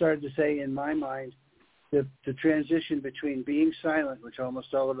started to say, in my mind, the transition between being silent, which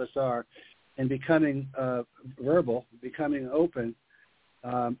almost all of us are, and becoming verbal, becoming open,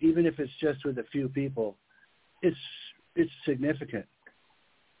 even if it's just with a few people, it's significant.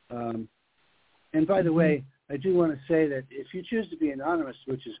 And by the way, I do want to say that if you choose to be anonymous,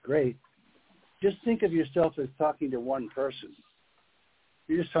 which is great, just think of yourself as talking to one person.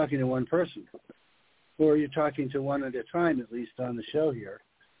 You're just talking to one person. Or you're talking to one at a time, at least on the show here.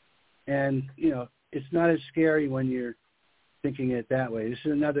 And, it's not as scary when you're thinking it that way. This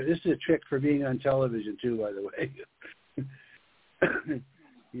is a trick for being on television too, by the way.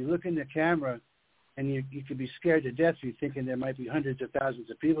 You look in the camera and you could be scared to death. You're thinking there might be hundreds of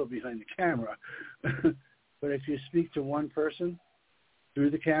thousands of people behind the camera. But if you speak to one person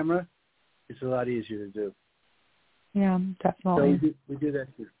through the camera, it's a lot easier to do. Yeah, definitely. So we do that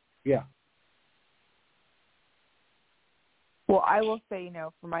too. Yeah. Well, I will say,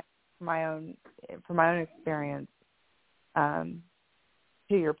 for my own experience, to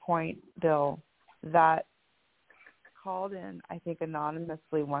your point, Bill, that called in, I think,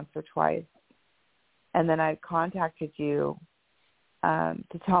 anonymously once or twice, and then I contacted you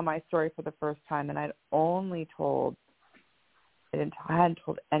to tell my story for the first time, and I hadn't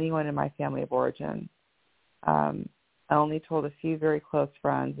told anyone in my family of origin. I only told a few very close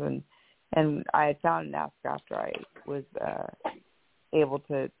friends, and I had found NASCA after I was able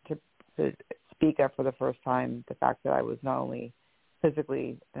to speak up for the first time the fact that I was not only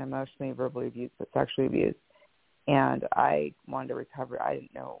physically and emotionally, verbally abused, but sexually abused. And I wanted to recover. I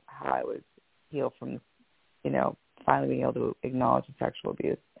didn't know how I would heal from, finally being able to acknowledge the sexual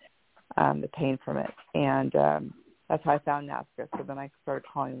abuse, the pain from it. And that's how I found NASCA. So then I started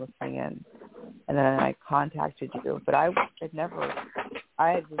calling, listening in. And then I contacted you. But I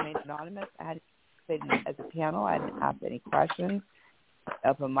had remained anonymous. I had participated as a panel. I didn't ask any questions.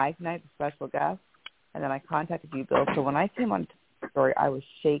 Open mic night, a special guest, and then I contacted you, Bill. So when I came on the story, I was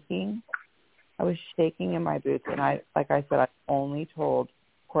shaking. I was shaking in my boots, and I said, I only told,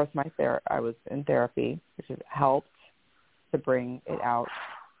 of course, I was in therapy, which has helped to bring it out,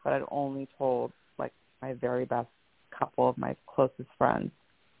 but I'd only told, my very best couple of my closest friends.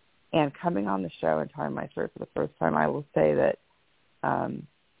 And coming on the show and telling my story for the first time, I will say that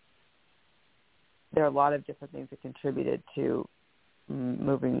there are a lot of different things that contributed to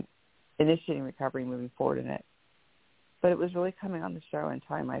initiating recovery, moving forward in it. But it was really coming on the show and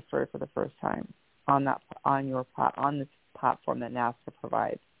telling my story for the first time on this platform that NASCA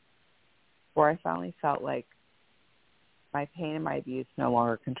provides, where I finally felt like my pain and my abuse no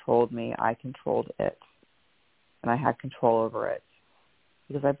longer controlled me. I controlled it, and I had control over it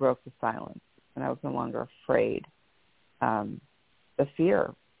because I broke the silence, and I was no longer afraid the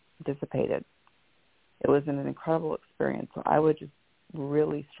fear dissipated. It was an incredible experience. So I would just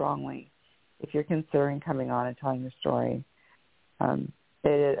really strongly, if you're considering coming on and telling your story, I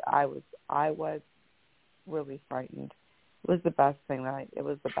was really frightened. It was the best thing I did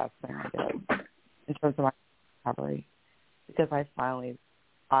in terms of my recovery, because I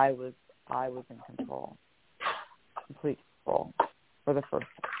was in control, complete control for the first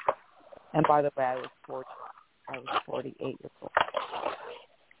time. And by the way, I was 48 years old.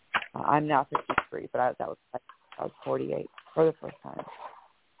 I'm now 53, but I was 48 for the first time,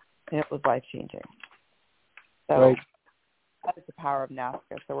 and it was life-changing. So right. That is the power of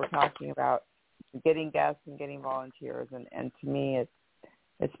NASCA. So we're talking about getting guests and getting volunteers, and to me,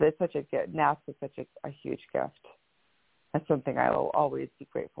 it's such a gift. NASCA is such a huge gift. That's something I will always be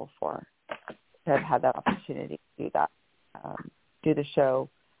grateful for, to have had that opportunity to do that, do the show,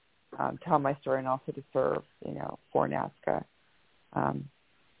 tell my story, and also to serve, for NASCA,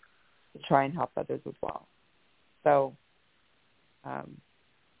 to try and help others as well. So,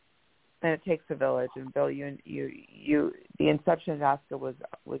 and it takes a village. And Bill, you, the inception of NASCA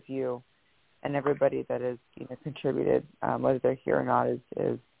was you, and everybody that is contributed, whether they're here or not, is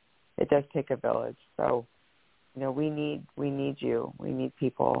it does take a village. So, we need you. We need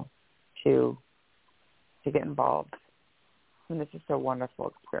people to get involved. And it's just a wonderful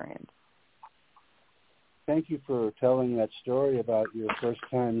experience. Thank you for telling that story about your first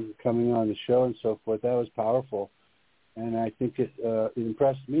time coming on the show and so forth. That was powerful, and I think it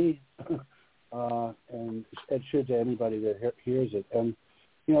impressed me, and it should to anybody that hears it. And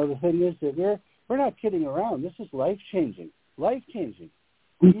the thing is that we're not kidding around. This is life-changing,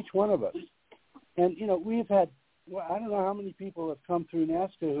 each one of us. And we've had, I don't know how many people have come through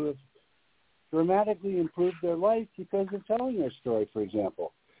NASCA who have dramatically improved their life because of telling their story, for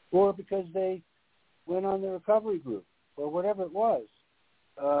example, or because they went on the recovery group or whatever it was.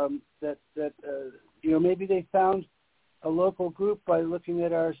 Maybe they found a local group by looking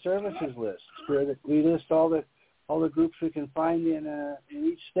at our services list, where we list all the groups we can find in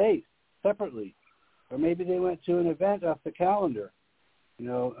each state separately, or maybe they went to an event off the calendar.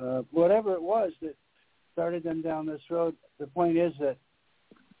 Whatever it was that started them down this road. The point is that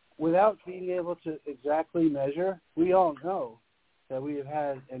without being able to exactly measure, we all know that we have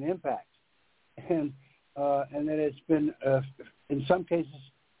had an impact, and that it's been in some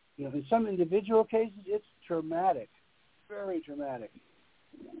cases, in some individual cases, it's traumatic, very traumatic,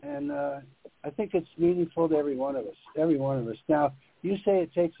 and I think it's meaningful to every one of us. Now, you say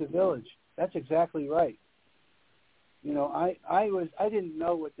it takes a village. That's exactly right. I didn't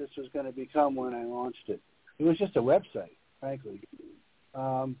know what this was going to become when I launched it. It was just a website, frankly.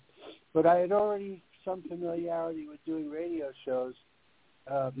 But I had already some familiarity with doing radio shows,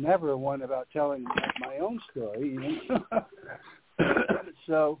 never one about telling my own story, even.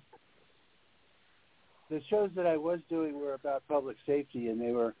 So the shows that I was doing were about public safety, and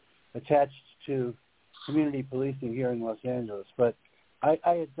they were attached to community policing here in Los Angeles. But I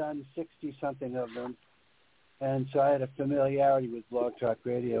had done 60-something of them, and so I had a familiarity with Blog Talk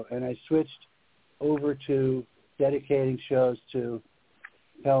Radio, and I switched over to dedicating shows to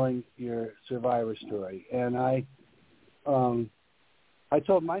telling your survivor story. And I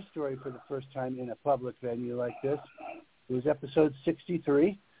told my story for the first time in a public venue like this. It was episode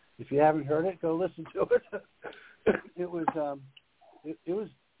 63. If you haven't heard it, go listen to it. It was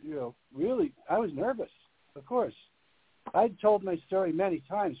really, I was nervous, of course. I'd told my story many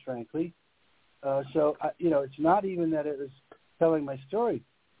times, frankly. So it's not even that it was telling my story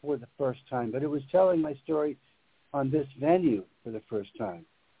for the first time, but it was telling my story on this venue for the first time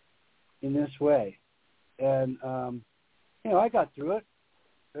in this way. And, I got through it.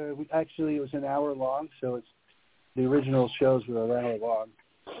 Actually, it was an hour long, so the original shows were an hour long.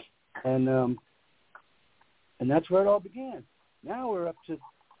 And that's where it all began. Now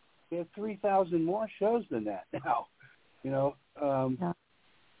we have 3,000 more shows than that now. Yeah.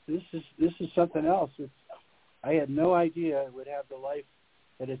 This is something else. I had no idea it would have the life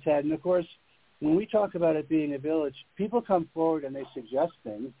that it's had. And, of course, when we talk about it being a village, people come forward and they suggest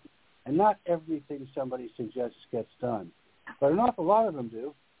things, and not everything somebody suggests gets done. But an awful lot of them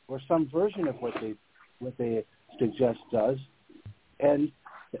do, or some version of what they suggest does. And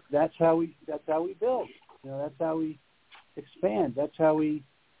that's how we build. That's how we expand. That's how we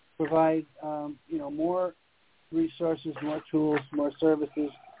provide, more resources, more tools, more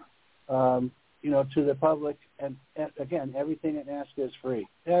services, to the public. And again, everything at NASCA is free.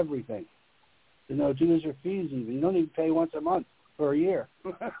 Everything. There's no dues or fees even. You don't even pay once a month for a year.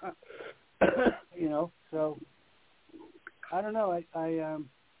 So I don't know.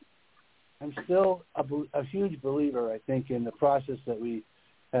 I'm still a huge believer, I think, in the process that we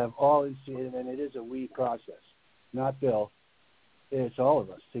have all instituted, and it is a we process, not Bill. It's all of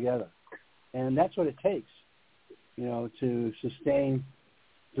us together. And that's what it takes, to sustain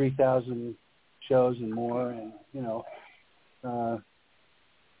 3,000 shows and more, and,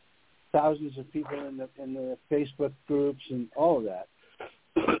 thousands of people in the Facebook groups and all of that.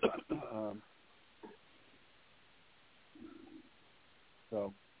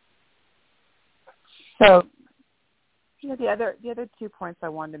 So, the other 2 points I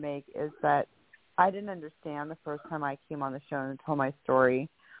wanted to make is that I didn't understand the first time I came on the show and told my story.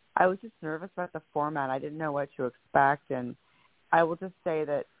 I was just nervous about the format. I didn't know what to expect, and I will just say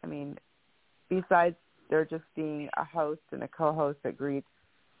that, besides there just being a host and a co-host that greets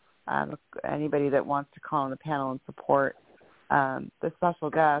anybody that wants to call on the panel and support the special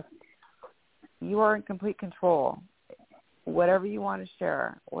guest, you are in complete control. Whatever you want to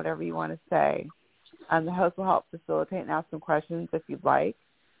share, whatever you want to say, the host will help facilitate and ask some questions if you'd like.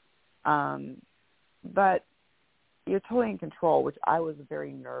 But you're totally in control, which I was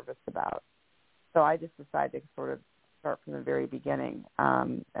very nervous about. So I just decided to sort of start from the very beginning.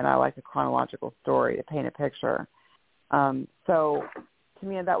 And I like a chronological story to paint a picture. So to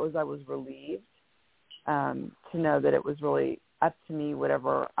me, I was relieved to know that it was really up to me,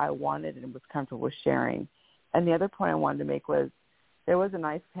 whatever I wanted and was comfortable with sharing. And the other point I wanted to make was there was a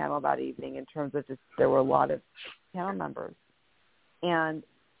nice panel that evening in terms of just there were a lot of panel members. And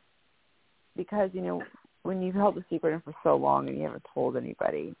because, when you've held the secret in for so long and you haven't told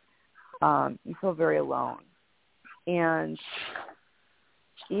anybody, you feel very alone. And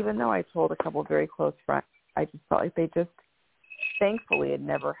even though I told a couple of very close friends, I just felt like they just thankfully had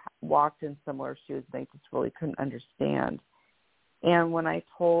never walked in similar shoes. They just really couldn't understand. And when I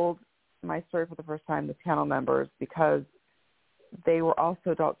told my story for the first time, the panel members, because they were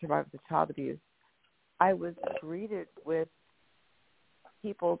also adult survivors of child abuse, I was greeted with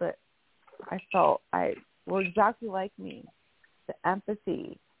people that I felt were exactly like me, the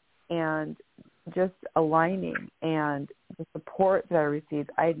empathy and just aligning and the support that I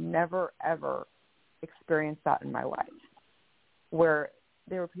received. I had never, ever experienced that in my life, where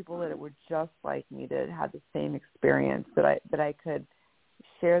there were people that were just like me, that had the same experience, that I could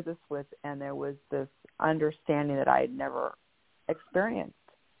share this with, and there was this understanding that I had never experienced,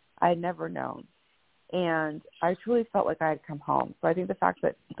 I had never known. And I truly felt like I had come home. So I think the fact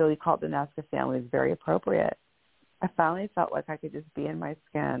that Billy called the Nazca family is very appropriate. I finally felt like I could just be in my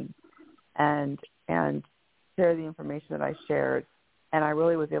skin and share the information that I shared. And I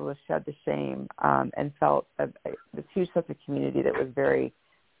really was able to shed the shame and felt this huge sense of community that was very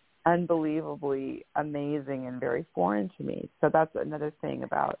unbelievably amazing and very foreign to me. So that's another thing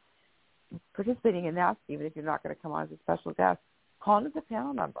about participating in NASCA, even if you're not going to come on as a special guest. Call in as a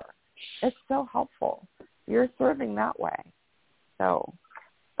panel member. It's so helpful. You're serving that way. So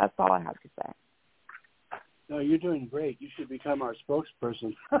that's all I have to say. No, you're doing great. You should become our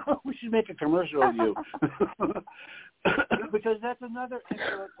spokesperson. We should make a commercial of you. Because that's another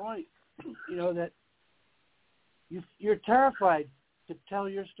excellent point, that you're terrified to tell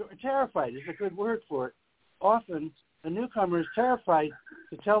your story. Terrified is a good word for it. Often a newcomer is terrified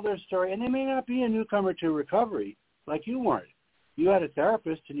to tell their story, and they may not be a newcomer to recovery like you weren't. You had a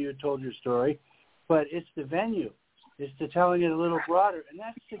therapist and you had told your story, but it's the venue. It's to telling it a little broader, and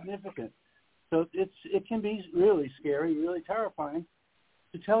that's significant. So it can be really scary, really terrifying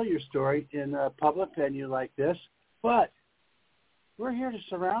to tell your story in a public venue like this, but we're here to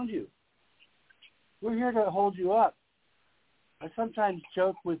surround you. We're here to hold you up. I sometimes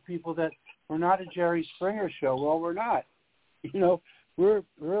joke with people that we're not a Jerry Springer show. Well, we're not. We're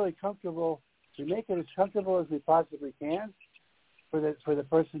really comfortable. We make it as comfortable as we possibly can for the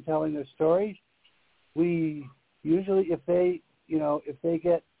person telling their story. We usually, if they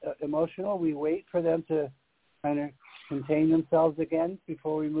get emotional, we wait for them to kind of contain themselves again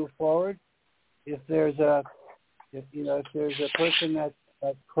before we move forward. If there's a person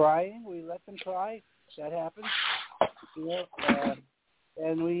that's crying, we let them cry. That happens.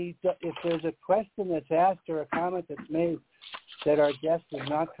 And if there's a question that's asked or a comment that's made that our guest is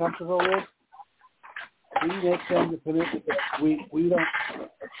not comfortable with, we make them the commitment that we don't.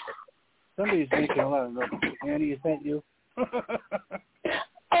 Somebody's making a lot of noise. Annie, is that you?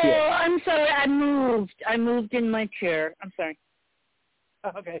 Yeah. I'm sorry. I moved in my chair. I'm sorry.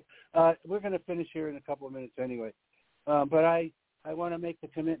 Okay. We're going to finish here in a couple of minutes anyway. But I want to make the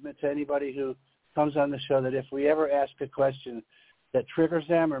commitment to anybody who comes on the show that if we ever ask a question that triggers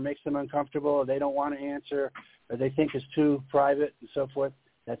them or makes them uncomfortable or they don't want to answer or they think is too private and so forth,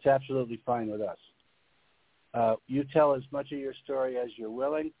 that's absolutely fine with us. You tell as much of your story as you're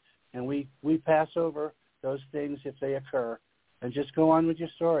willing. And we pass over those things if they occur and just go on with your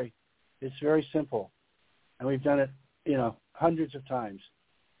story. It's very simple. And we've done it, hundreds of times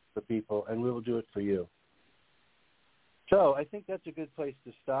for people, and we will do it for you. So I think that's a good place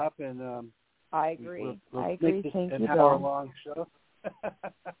to stop. And I agree. We'll I agree. make this Thank an you, hour-long show.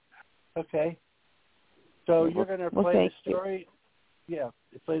 Okay. So you're going to play the story. Yeah,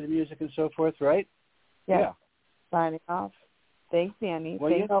 play the music and so forth, right? Yeah. Signing off. Thanks, Annie.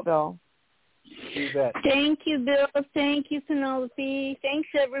 Well, Thanks, Bill. You bet. Thank you, Bill. Thank you, Penelope. Thanks,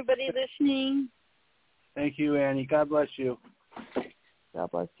 everybody listening. Thank you, Annie. God bless you.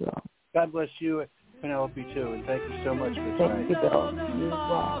 God bless you all. God bless you, Penelope, too. And thank you so much for tonight. Thank you, Bill. You as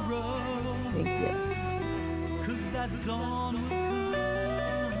well. Thank you.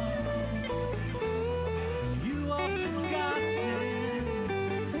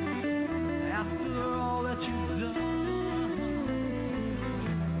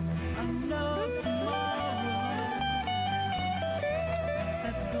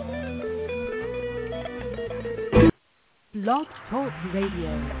 Blog Talk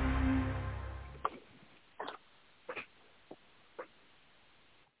Radio.